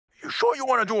sure you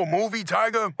want to do a movie,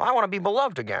 Tiger? I want to be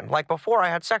beloved again, like before I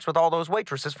had sex with all those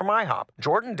waitresses from IHOP.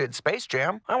 Jordan did Space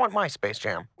Jam. I want my Space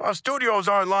Jam. Our studios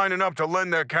aren't lining up to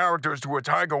lend their characters to a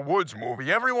Tiger Woods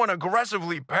movie. Everyone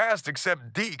aggressively passed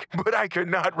except Deke, but I could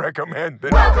not recommend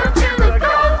it. Welcome to the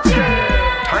golf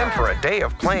jam! Time for a day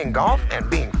of playing golf and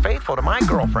being faithful to my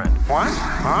girlfriend. What?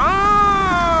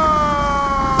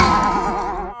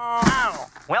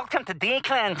 Welcome to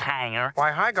Declan, Tiger.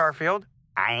 Why, hi, Garfield.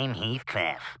 I'm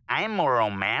Heathcliff. I'm more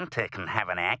romantic and have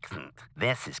an accent.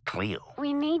 This is Cleo.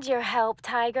 We need your help,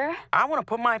 Tiger. I want to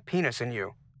put my penis in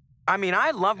you. I mean,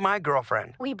 I love my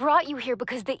girlfriend. We brought you here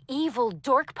because the evil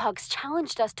dork pugs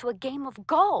challenged us to a game of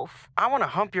golf. I want to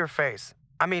hump your face.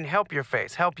 I mean, help your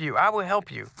face. Help you. I will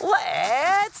help you.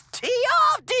 Let's tee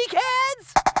off,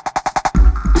 Deakheads!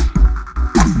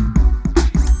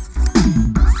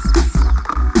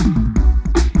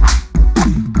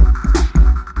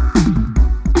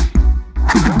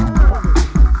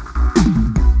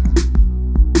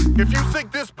 If you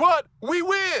sink this putt, we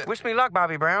win! Wish me luck,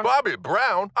 Bobby Brown. Bobby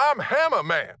Brown? I'm Hammer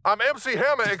Man. I'm MC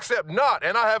Hammer except not,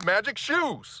 and I have magic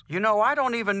shoes. You know, I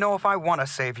don't even know if I want to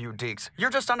save you, Deeks. You're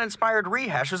just uninspired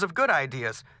rehashes of good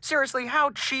ideas. Seriously,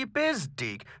 how cheap is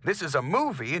Deke? This is a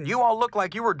movie, and you all look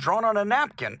like you were drawn on a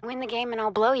napkin. Win the game and I'll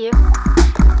blow you.